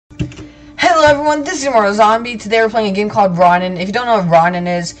Hello everyone, this is MorrowZombie. Today we're playing a game called Ronin. If you don't know what Ronin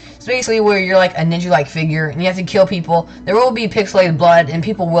is, it's basically where you're like a ninja-like figure and you have to kill people. There will be pixelated blood and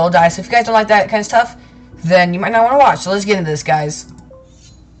people will die, so if you guys don't like that kind of stuff, then you might not want to watch. So let's get into this, guys.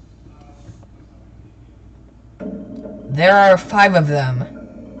 There are 5 of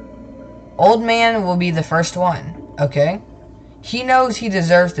them. Old man will be the first one, okay? He knows he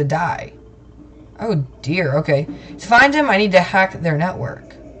deserves to die. Oh dear, okay. To find him, I need to hack their network.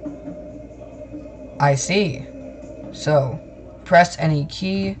 I see. So, press any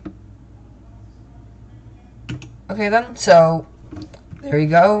key. Okay then, so, there you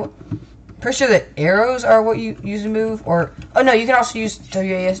go. Pretty sure that arrows are what you use to move, or, oh no, you can also use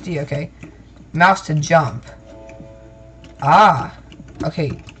WASD, okay. Mouse to jump. Ah,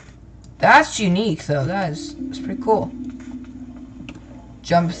 okay. That's unique though, that's pretty cool.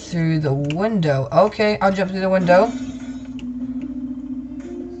 Jump through the window. Okay, I'll jump through the window.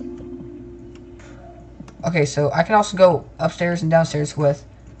 Okay, so I can also go upstairs and downstairs with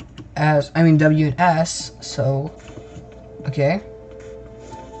W and S, so okay.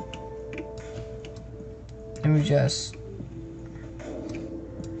 Let me just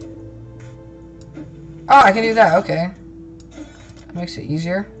I can do that, okay. That makes it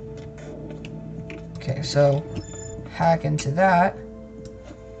easier. Okay, so hack into that.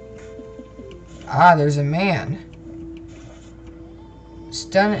 Ah, there's a man.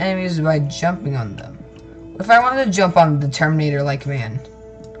 Stun enemies by jumping on them. What if I wanted to jump on the Terminator-like man?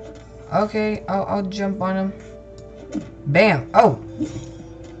 Okay, I'll jump on him. Bam! Oh!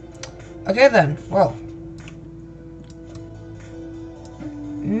 Okay then, well.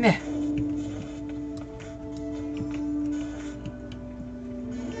 Meh.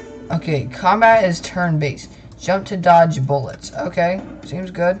 Okay, combat is turn-based. Jump to dodge bullets. Okay, seems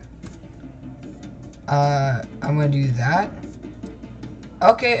good. I'm gonna do that.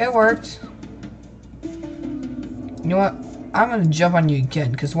 Okay, it worked. You know what? I'm gonna jump on you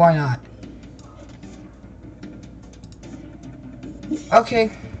again, because why not? Okay.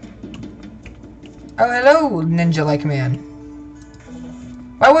 Oh, hello, ninja-like man.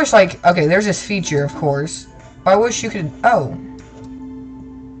 I wish, like, okay, there's this feature, of course. But I wish you could, oh.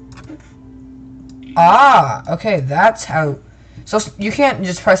 Ah, okay, that's how, so you can't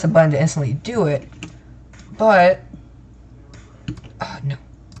just press a button to instantly do it. But, oh, no.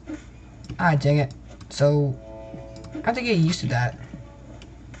 Ah, dang it. So, I have to get used to that.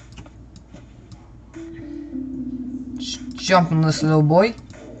 Just jump on this little boy.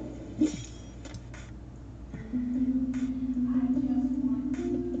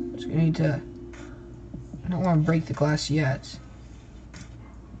 Just gonna need to, I don't want to break the glass yet.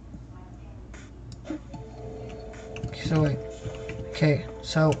 Okay, so wait. Okay,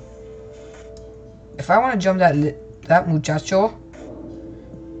 so if I want to jump that muchacho,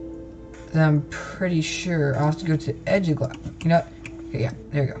 then I'm pretty sure I'll have to go to the edge of glass. You know what? Okay, yeah,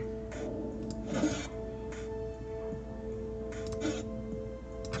 there you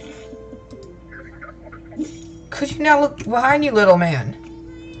go. Could you now look behind you, little man?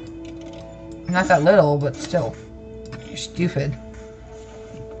 I'm not that little, but still. You're stupid.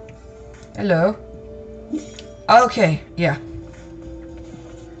 Hello. Okay, yeah.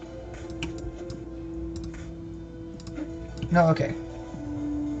 No, okay.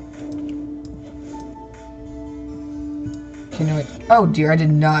 Okay, no, wait. Oh dear, I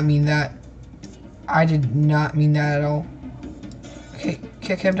did not mean that. I did not mean that at all. Okay,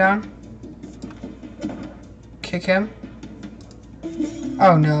 kick him down. Kick him.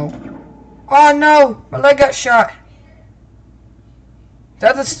 Oh no. Oh no! My leg got shot. Did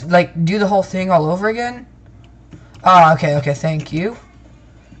I just, like, do the whole thing all over again? Ah, okay, okay, thank you.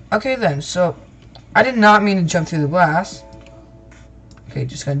 Okay then, so I did not mean to jump through the glass. Okay,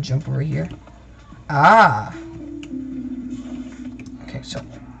 just gonna jump over here. Ah. Okay, so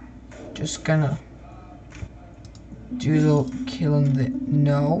just gonna do the killing the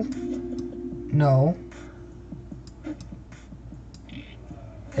no. No.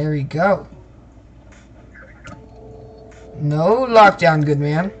 There we go. No lockdown, good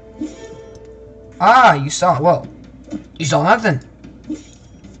man. Ah, you saw, whoa. You saw nothing.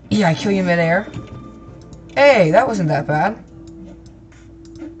 Yeah, I kill you midair. Hey, that wasn't that bad.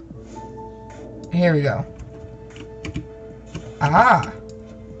 Here we go. Ah.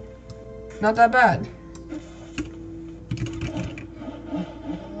 Not that bad.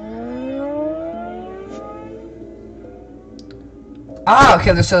 Ah,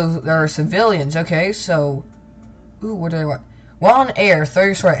 okay, so there are civilians, okay, so ooh, what do I want? While in air, throw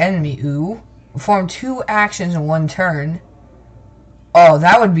your sword at enemy, ooh. Perform 2 actions in 1 turn. Oh,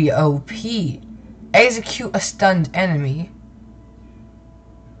 that would be OP. Execute a stunned enemy.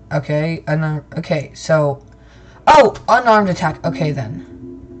 Okay, unarmed. Okay, so. Oh, unarmed attack. Okay, then.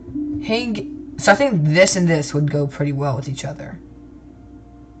 So I think this and this would go pretty well with each other.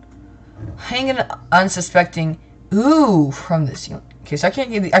 Hang an unsuspecting. Ooh, from this. Okay, so I can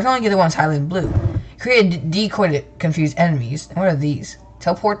only get the ones highlighted in blue. Create a decoy to confuse enemies. And what are these?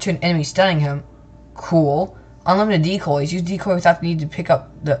 Teleport to an enemy, stunning him. Cool. Unlimited decoys. Use decoy without the need to pick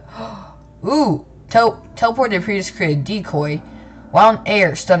up the. Ooh. Teleport to previous created decoy. While in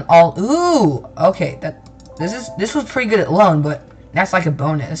air, stun all. Ooh. Okay, this was pretty good at lone, but that's like a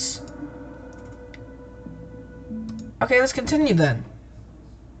bonus. Okay, let's continue then.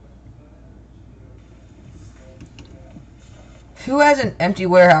 Who has an empty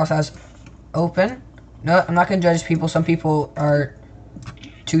warehouse as open? No, I'm not gonna judge people. Some people are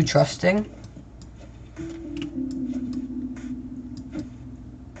too trusting.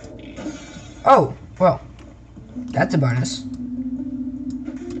 Oh, well, that's a bonus.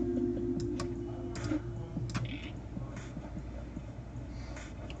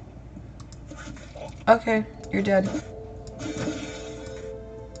 Okay, you're dead.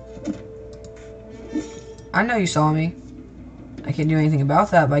 I know you saw me. I can't do anything about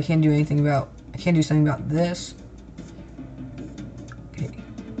that, but I can't do something about this. Okay.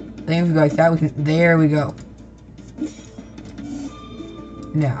 Then if we go like that, there we go.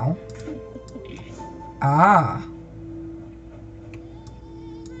 Now. Ah.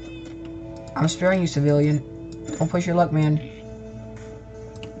 I'm sparing you, civilian. Don't push your luck, man.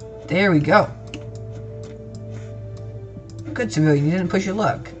 There we go. Good, civilian. You didn't push your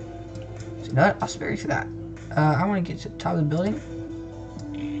luck. So, you know what? I'll spare you for that. I want to get to the top of the building.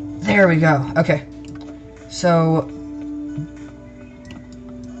 There we go. Okay. So,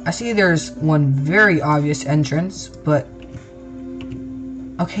 I see there's one very obvious entrance, but...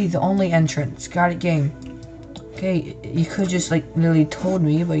 Okay, the only entrance. Got it, game. Okay, you could just, like, literally told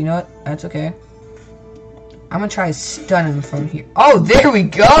me, but you know what? That's okay. I'm gonna try to stun him from here. Oh, there we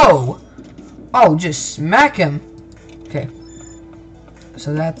go! Oh, just smack him. Okay.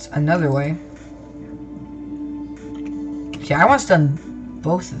 So that's another way. Okay, I want to stun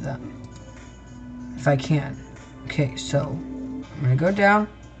both of them. If I can. Okay, so I'm gonna go down.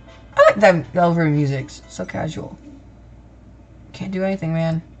 I like that elevator music. So casual. Can't do anything,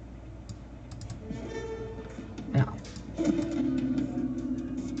 man. No.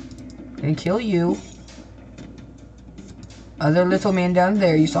 Gonna kill you. Other little man down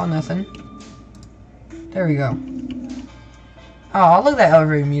there, you saw nothing. There we go. Oh, look at that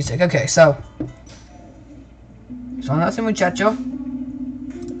elevator music. Okay, so. Saw nothing, muchacho.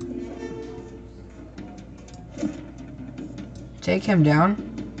 Take him down.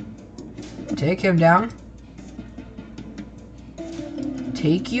 Take him down.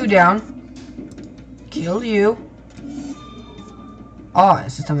 Take you down. Kill you. Oh,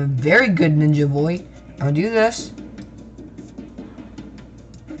 since I'm a very good ninja boy, I'm gonna do this.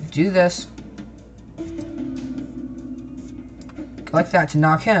 Do this. Go like that to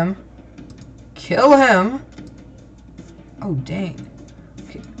knock him. Kill him. Oh, dang.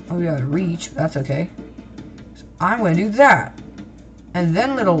 Okay. Oh, we gotta reach. That's okay. So I'm gonna do that. And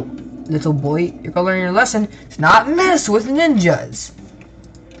then, little boy, you're gonna learn your lesson. It's not mess with ninjas.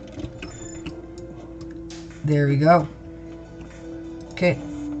 There we go. Okay.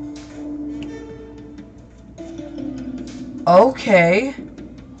 Okay.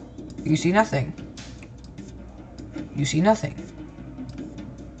 You see nothing. You see nothing.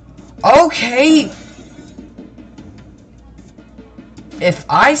 Okay. If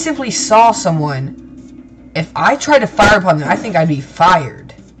I simply saw someone, if I tried to fire upon them, I think I'd be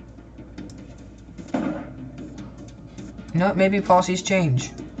fired. You know what? Maybe policies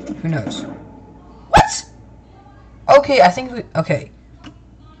change. Who knows? What? Okay, I think we... Okay.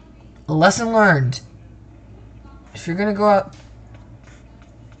 Lesson learned. If you're gonna go out...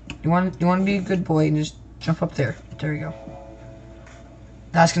 You want to be a good boy and just jump up there. There you go.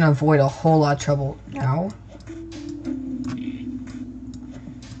 That's gonna avoid a whole lot of trouble now.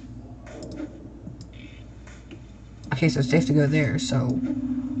 Okay, so it's safe to go there, so...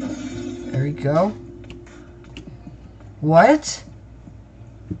 There we go. What?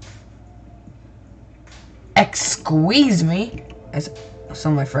 Squeeze me, as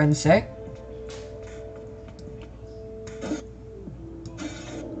some of my friends say.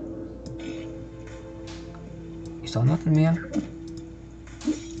 You saw nothing, man.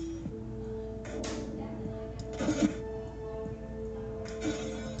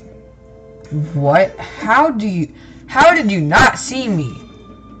 What? How did you not see me?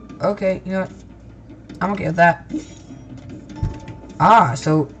 Okay, you know what? I'm okay with that. Ah,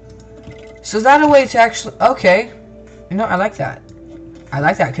 so is that a way to actually... Okay. You know, I like that. I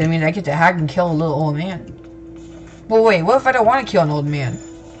like that, because it means I get to hack and kill a little old man. Well, wait, what if I don't want to kill an old man?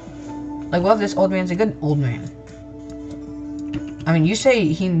 Like, what if this old man's a good old man? I mean, you say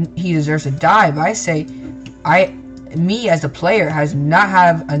he deserves to die, but I say, me as a player does not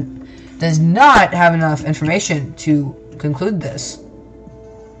have enough information to conclude this.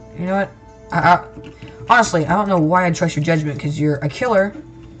 You know what? Honestly, I don't know why I trust your judgment, because you're a killer.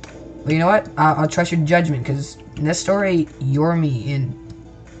 But you know what? I'll trust your judgment, because in this story, you're me, and,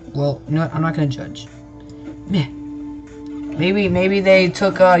 well, you know what? I'm not gonna judge. Meh. Maybe they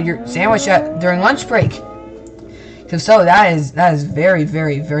took your sandwich during lunch break. Because so, that is very,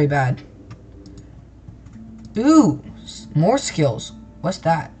 very, very bad. Ooh, more skills. What's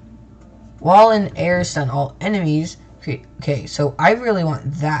that? While in air, stun all enemies. Okay, so I really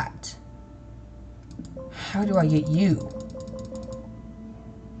want that. How do I get you?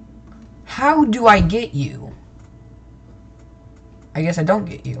 How do I get you? I guess I don't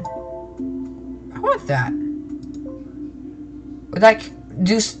get you. I want that. Would like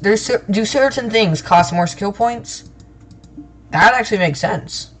do certain things cost more skill points? That actually makes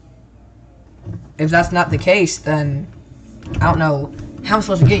sense. If that's not the case, then I don't know how I'm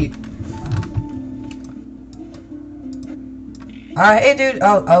supposed to get you. Hey dude.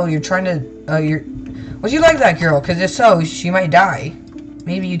 Oh, you're trying to. Would you like that girl? Because if so, she might die.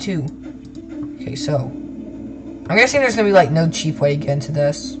 Maybe you too. Okay, so I'm guessing there's gonna be like no cheap way to get into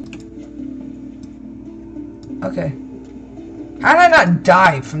this. Okay. How did I not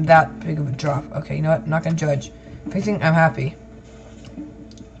die from that big of a drop? Okay, you know what? I'm not gonna judge. If anything, I'm happy.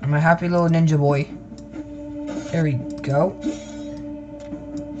 I'm a happy little ninja boy. There we go.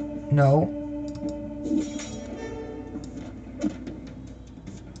 No.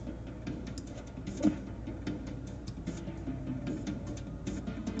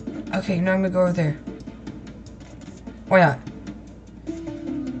 Okay, now I'm gonna go over there. Why not?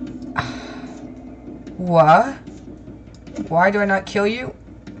 What? Why do I not kill you?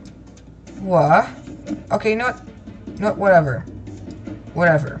 What? Okay, no, whatever.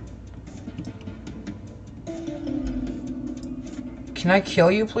 Whatever. Can I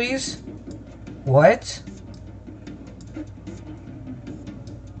kill you, please? What?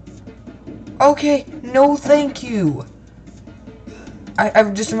 Okay, no thank you.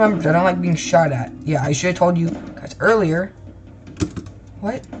 I've just remembered I don't like being shot at. Yeah, I should have told you guys earlier.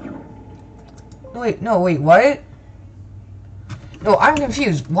 What? No, wait, what? No, I'm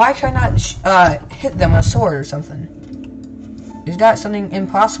confused. Why can I not hit them with a sword or something? Is that something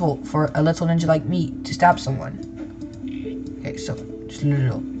impossible for a little ninja like me to stab someone? Okay, so just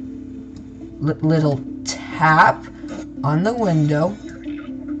a little tap on the window.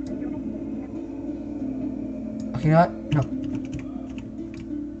 Okay, you know what? No.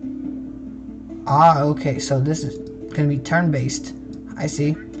 Ah, okay, so this is gonna be turn-based. I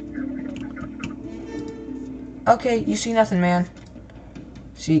see. Okay, you see nothing, man.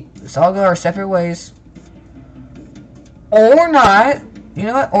 See, let's all go our separate ways. Or not. You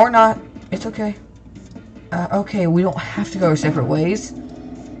know what? Or not. It's okay. Okay, we don't have to go our separate ways.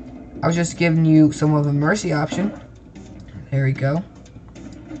 I was just giving you some of a mercy option. There we go.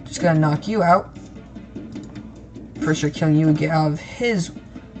 Just gonna knock you out. For sure, killing you would get out of his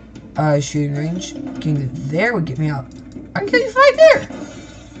shooting range. Getting there would get me out. I can kill you right there.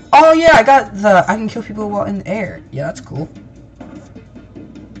 Oh yeah, I can kill people while in the air. Yeah, that's cool.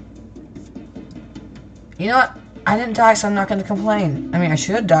 You know what? I didn't die, so I'm not gonna complain. I mean, I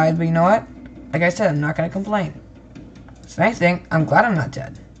should have died, but you know what? Like I said, I'm not gonna complain. If anything, I'm glad I'm not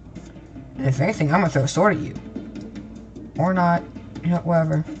dead. And if anything, I'm gonna throw a sword at you. Or not. You know,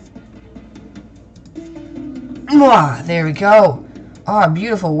 whatever. Mwah! There we go. Ah,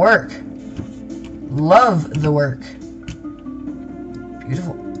 beautiful work. Love the work.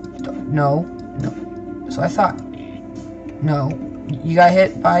 Beautiful. No. So I thought. No. You got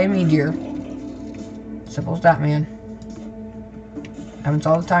hit by a meteor. Simple as that, man. Happens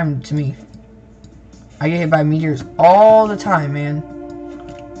all the time to me. I get hit by meteors all the time, man.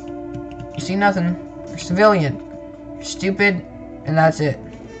 You see nothing. You're civilian. You're stupid. And that's it.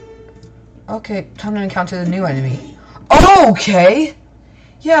 Okay, time to encounter the new enemy. Okay!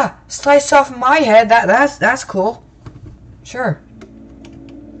 Yeah, slice off my head. That's cool. Sure.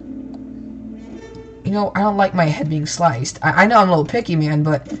 You know, I don't like my head being sliced. I know I'm a little picky, man,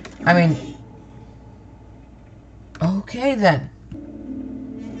 but, I mean... Okay, then.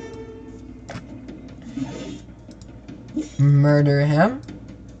 Murder him.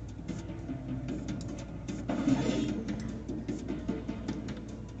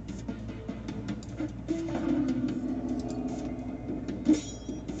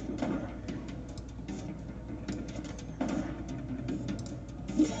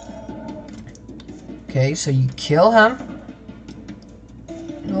 Okay, so you kill him.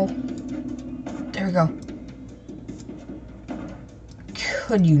 No. There we go.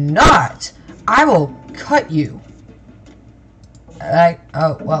 Could you not? I will cut you.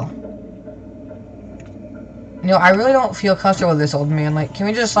 Oh, well. You know, I really don't feel comfortable with this old man. Like, can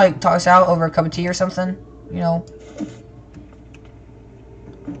we just, like, talk us out over a cup of tea or something? You know?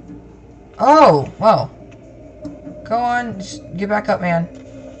 Oh, well. Go on, just get back up, man.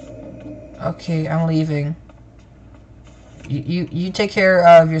 Okay, I'm leaving. You take care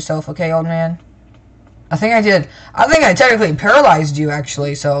of yourself, okay, old man? I think I did. I think I technically paralyzed you,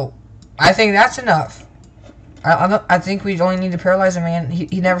 actually, so I think that's enough. I think we only need to paralyze a man.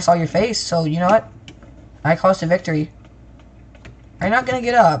 He never saw your face, so you know what? I caused a victory. Are you not gonna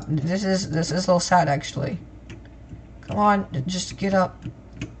get up? This is a little sad, actually. Come on, just get up.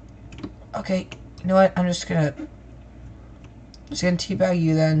 Okay, you know what? I'm just gonna teabag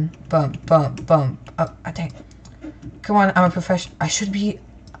you then. Bump, bump, bump. I think. Come on, I'm a professional. I should be.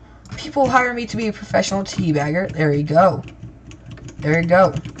 People hire me to be a professional teabagger. There you go. There you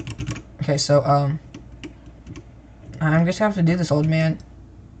go. Okay, so I'm just gonna have to do this, old man.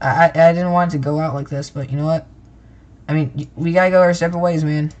 I didn't want it to go out like this, but you know what? I mean, we gotta go our separate ways,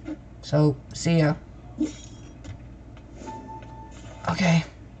 man. So, see ya. Okay.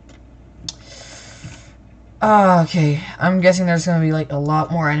 Okay, I'm guessing there's gonna be like a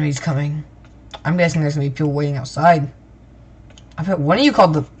lot more enemies coming. I'm guessing there's gonna be people waiting outside. I bet one of you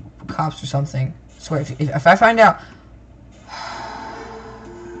called the cops or something. I swear, if I find out.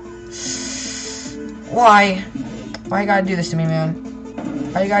 Why you gotta do this to me, man?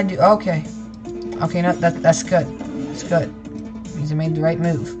 Why you gotta do? Okay, no, that's good. That's good. Means I made the right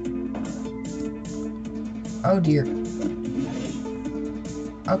move. Oh dear.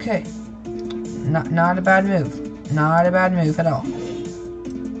 Okay. Not a bad move. Not a bad move at all.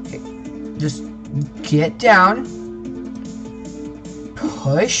 Okay. Just get down.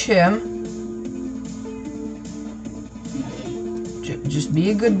 Push him. Just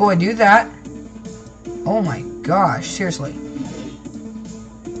be a good boy. Do that. Oh my gosh. Seriously.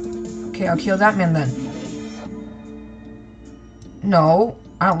 Okay, I'll kill that man then. No.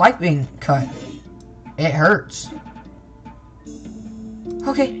 I don't like being cut. It hurts.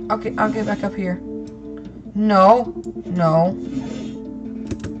 Okay, I'll get back up here. No.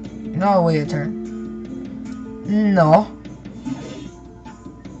 No, wait a turn. No.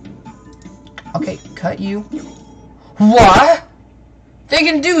 Okay, cut you. What? They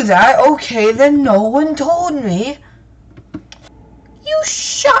can do that? Okay, then no one told me. You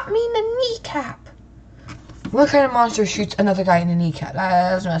shot me in the kneecap. What kind of monster shoots another guy in the kneecap?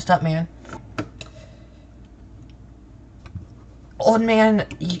 That's messed up, man. Old man,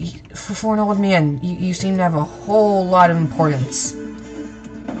 for an old man, you seem to have a whole lot of importance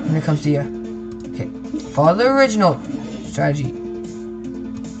when it comes to you. Okay, follow the original strategy.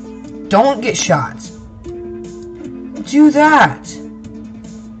 Don't get shot. Do that.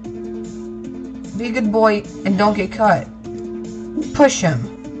 Be a good boy and don't get cut. Push him.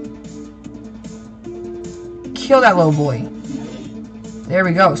 Kill that little boy. There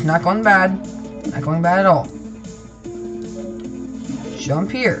we go. It's not going bad. Not going bad at all.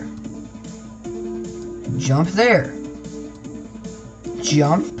 Jump here. Jump there.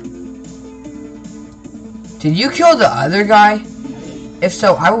 Jump. Did you kill the other guy? If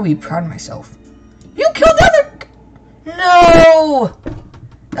so, I will be proud of myself. You killed the other... No!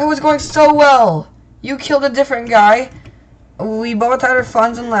 That was going so well. You killed a different guy. We both had our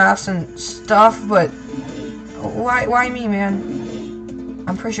funs and laughs and stuff, but... Why me, man?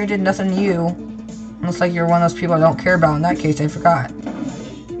 I'm pretty sure I did nothing to you. Looks like you're one of those people I don't care about. In that case, I forgot.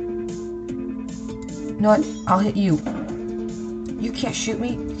 You know what? I'll hit you. You can't shoot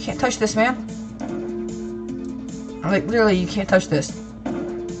me. You can't touch this, man. Like, literally, you can't touch this.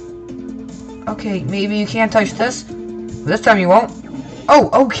 Okay, maybe you can touch this. But this time you won't. Oh,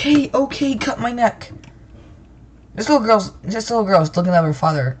 okay, cut my neck. This little girl's looking at her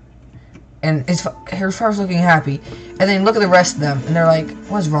father. And her father's looking happy. And then look at the rest of them. And they're like,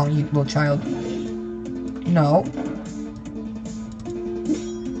 what's wrong, you little child? No.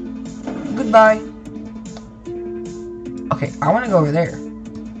 Goodbye. Okay, I want to go over there.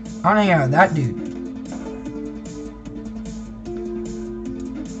 I want to hang out with that dude.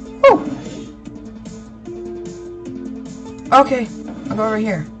 Woo! Okay, I'll go over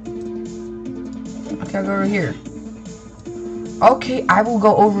here. Okay, I'll go over here. Okay, I will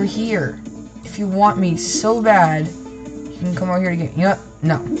go over here. If you want me so bad, you can come over here again. You know what?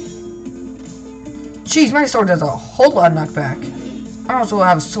 No. Jeez, my sword does a whole lot of knockback. I also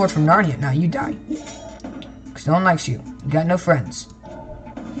have a sword from Narnia. Now you die. Because no one likes you. You got no friends.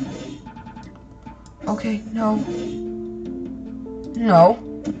 Okay, no. No.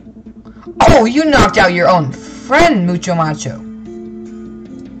 Oh, you knocked out your own friend, Mucho Macho.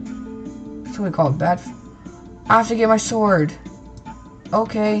 That's what we call it, bad. I have to get my sword.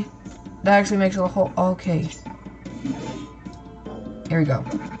 Okay. That actually makes it a whole... Okay. Here we go.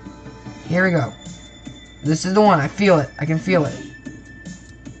 Here we go. This is the one. I feel it. I can feel it.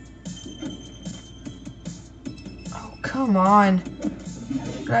 Oh, come on.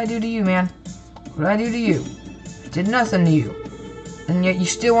 What did I do to you, man? What did I do to you? I did nothing to you. And yet you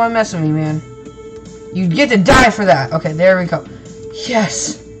still want to mess with me, man. You get to die for that. Okay, there we go.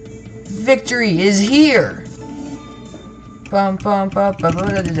 Yes. Victory is here. Bum bum bum bum.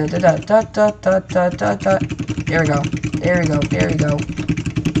 There we go. There we go. There we go.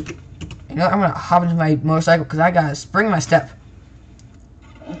 You know what? I'm gonna hop into my motorcycle because I got a spring in my step.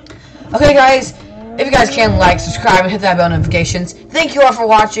 Okay, guys. If you guys can, like, subscribe, and hit that bell notifications. Thank you all for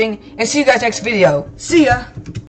watching, and see you guys next video. See ya!